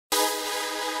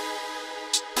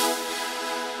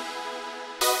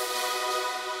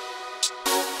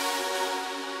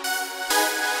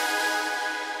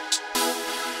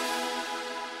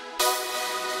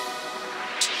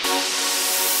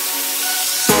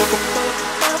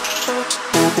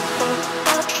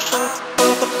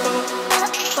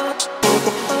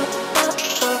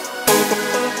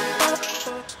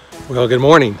Well, good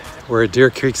morning. We're at Deer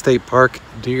Creek State Park,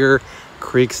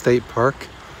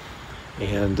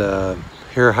 and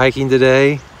here hiking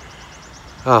today.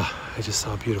 Oh, I just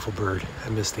saw a beautiful bird. I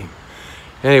missed him.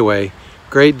 Anyway,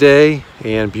 great day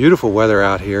and beautiful weather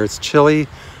out here. It's chilly,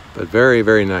 but very,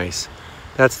 very nice.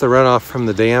 That's the runoff from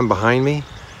the dam behind me,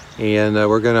 and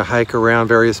we're going to hike around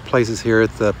various places here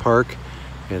at the park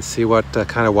and see what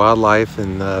kind of wildlife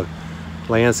and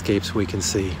landscapes we can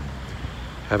see.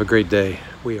 Have a great day.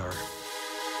 We are.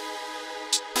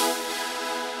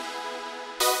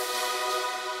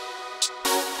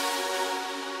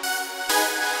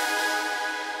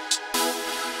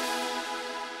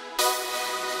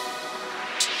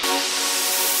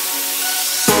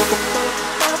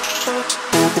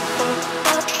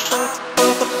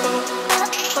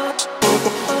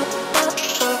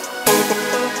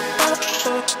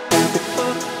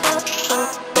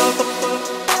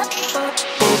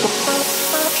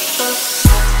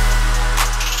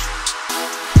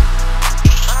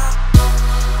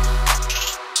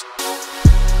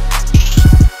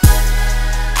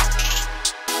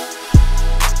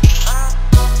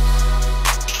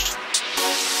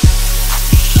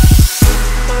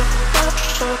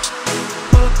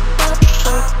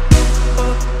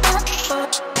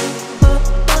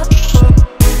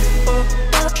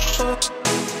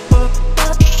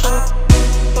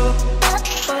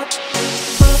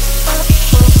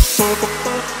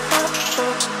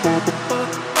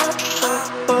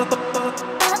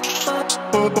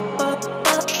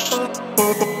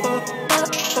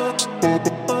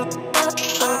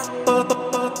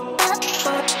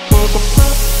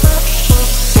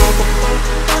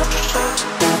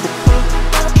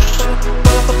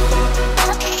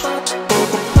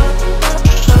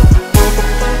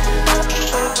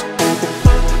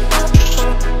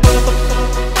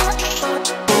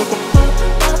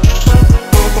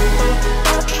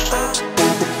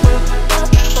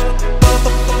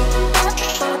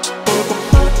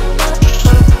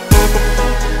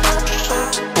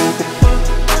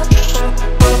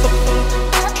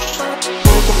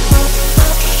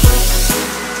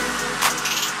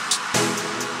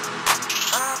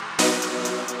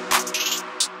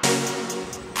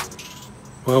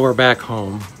 Well, we're back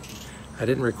home. I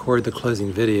didn't record the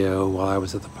closing video while I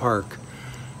was at the park.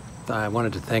 I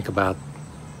wanted to think about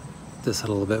this a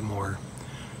little bit more.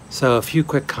 So a few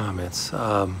quick comments.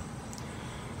 Number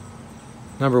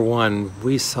one,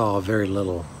 we saw very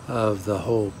little of the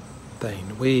whole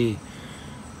thing. We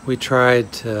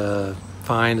tried to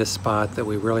find a spot that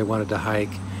we really wanted to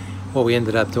hike. What we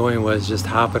ended up doing was just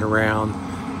hopping around,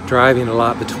 driving a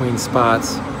lot between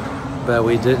spots, but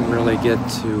we didn't really get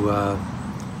to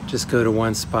just go to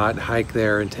one spot, hike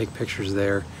there, and take pictures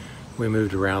there. We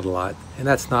moved around a lot, and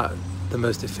that's not the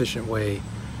most efficient way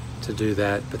to do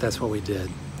that, but that's what we did.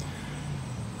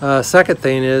 Second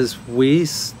thing is, we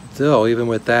still, even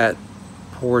with that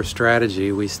poor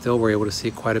strategy, we still were able to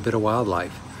see quite a bit of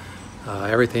wildlife.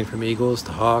 Everything from eagles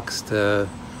to hawks to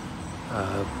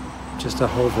just a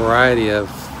whole variety of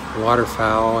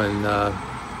waterfowl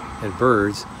and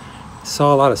birds.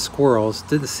 Saw a lot of squirrels,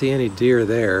 didn't see any deer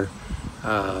there.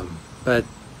 But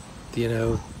you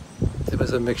know, it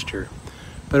was a mixture,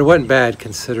 but it wasn't bad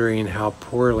considering how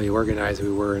poorly organized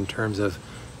we were in terms of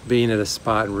being at a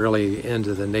spot and really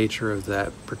into the nature of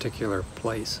that particular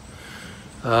place.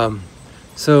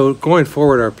 So going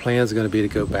forward, our plan is going to be to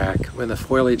go back when the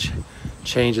foliage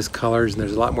changes colors, and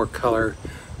there's a lot more color.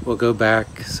 We'll go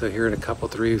back, so here in a couple,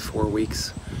 3-4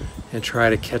 weeks, and try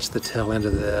to catch the tail end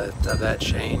of that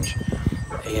change.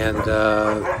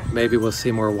 And maybe we'll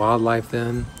see more wildlife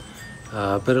then,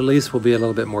 but at least we'll be a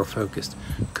little bit more focused,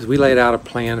 because we laid out a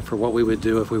plan for what we would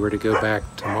do if we were to go back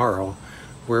tomorrow,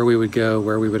 where we would go,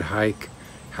 where we would hike,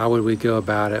 how would we go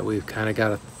about it. We've kind of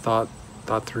got a thought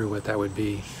through what that would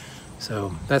be.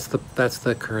 So that's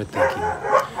the current thinking.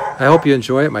 I hope you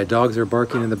enjoy it. My dogs are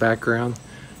barking in the background.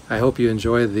 I hope you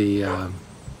enjoy the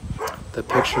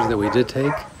pictures that we did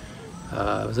take.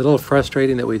 It was a little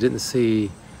frustrating that we didn't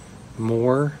see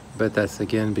more, but that's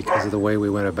again because of the way we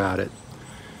went about it.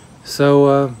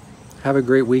 So have a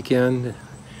great weekend,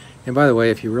 and by the way,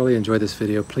 if you really enjoyed this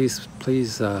video, please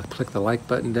click the like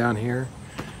button down here,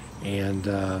 and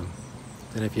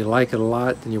if you like it a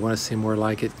lot and you want to see more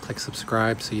like it, click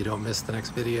subscribe so you don't miss the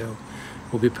next video.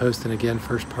 We'll be posting again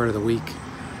first part of the week.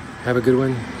 Have a good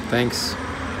one. Thanks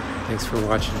for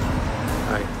watching.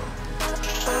 Bye.